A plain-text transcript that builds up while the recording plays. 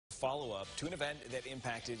follow-up to an event that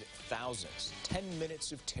impacted thousands. 10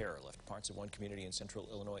 minutes of terror left parts of one community in central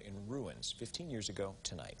Illinois in ruins 15 years ago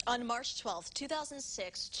tonight. On March 12,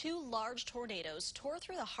 2006, two large tornadoes tore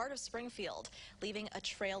through the heart of Springfield, leaving a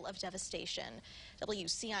trail of devastation.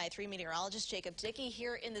 WCIA3 meteorologist Jacob Dickey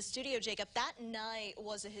here in the studio. Jacob, that night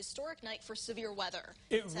was a historic night for severe weather.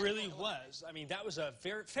 It really was. I mean, that was a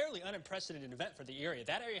fairly unprecedented event for the area.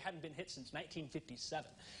 That area hadn't been hit since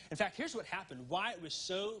 1957. In fact, here's what happened, why it was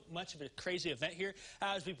so much of a crazy event here.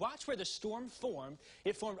 As we watched where the storm formed,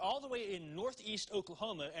 it formed all the way in northeast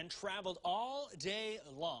Oklahoma and traveled all day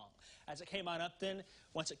long. As it came on up then,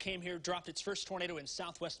 once it came here, dropped its first tornado in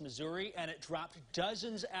southwest Missouri, and it dropped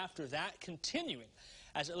dozens after that, continuing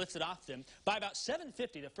as it lifted off them. By about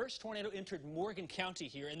 7:50, the first tornado entered Morgan County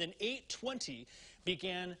here, and then 8:20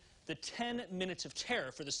 began the 10 minutes of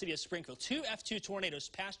terror for the city of Springfield. Two F2 tornadoes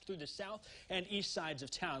passed through the south and east sides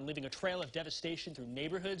of town, leaving a trail of devastation through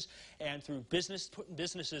neighborhoods and through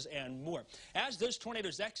businesses and more. As those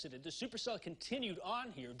tornadoes exited, the supercell continued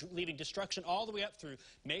on here, leaving destruction all the way up through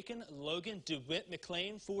Macon, Logan, DeWitt,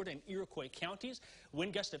 McLean, Ford, and Iroquois counties.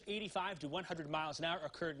 Wind gusts of 85 to 100 miles an hour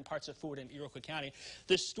occurred in parts of Ford and Iroquois County.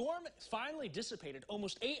 The storm finally dissipated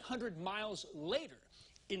almost 800 miles later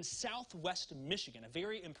in southwest Michigan. A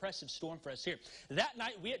very impressive storm for us here. That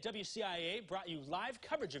night, we at WCIA brought you live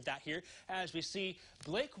coverage of that here as we see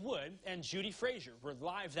Blake Wood and Judy Frazier were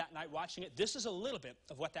live that night watching it. This is a little bit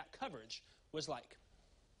of what that coverage was like.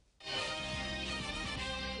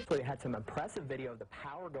 We had some impressive video of the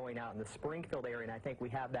power going out in the Springfield area, and I think we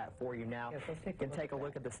have that for you now. Yes, you can take a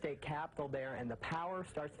look at the state capitol there, and the power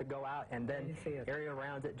starts to go out, and then the area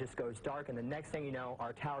around it just goes dark, and the next thing you know,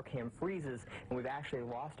 our tower cam freezes, and we've actually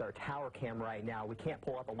lost our tower cam right now. We can't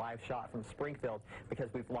pull up a live shot from Springfield because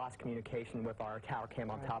we've lost communication with our tower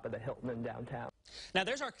cam on top of the Hilton in downtown. Now,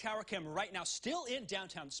 there's our tower cam right now, still in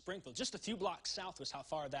downtown Springfield. Just a few blocks south was how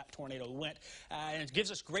far that tornado went. And it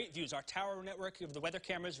gives us great views. Our tower network of the weather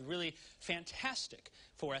cameras really fantastic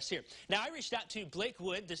for us here. Now, I reached out to Blake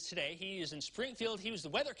Wood today. He is in Springfield. He was the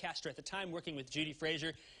weathercaster at the time working with Judy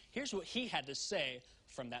Frazier. Here's what he had to say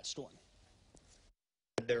from that storm.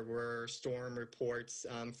 There were storm reports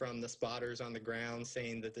from the spotters on the ground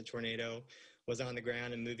saying that the tornado was on the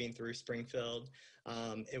ground and moving through Springfield.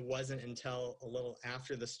 It wasn't until a little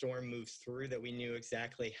after the storm moved through that we knew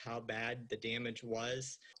exactly how bad the damage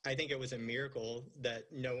was. I think it was a miracle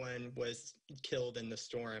that no one was killed in the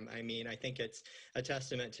storm. I mean, I think it's a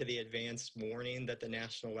testament to the advanced warning that the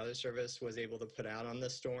National Weather Service was able to put out on the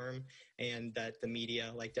storm, and that the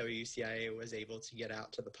media like WCIA was able to get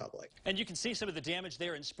out to the public. And you can see some of the damage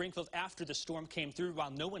there in Springfield after the storm came through.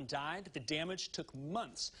 While no one died, the damage took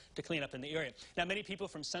months to clean up in the area. Now, many people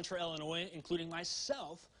from central Illinois, including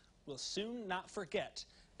myself, will soon not forget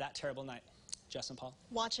that terrible night. Jess and Paul?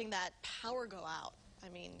 Watching that power go out, I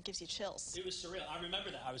mean, gives you chills. It was surreal. I remember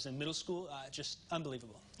that. I was in middle school. Just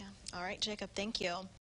unbelievable. Yeah. All right, Jacob, thank you.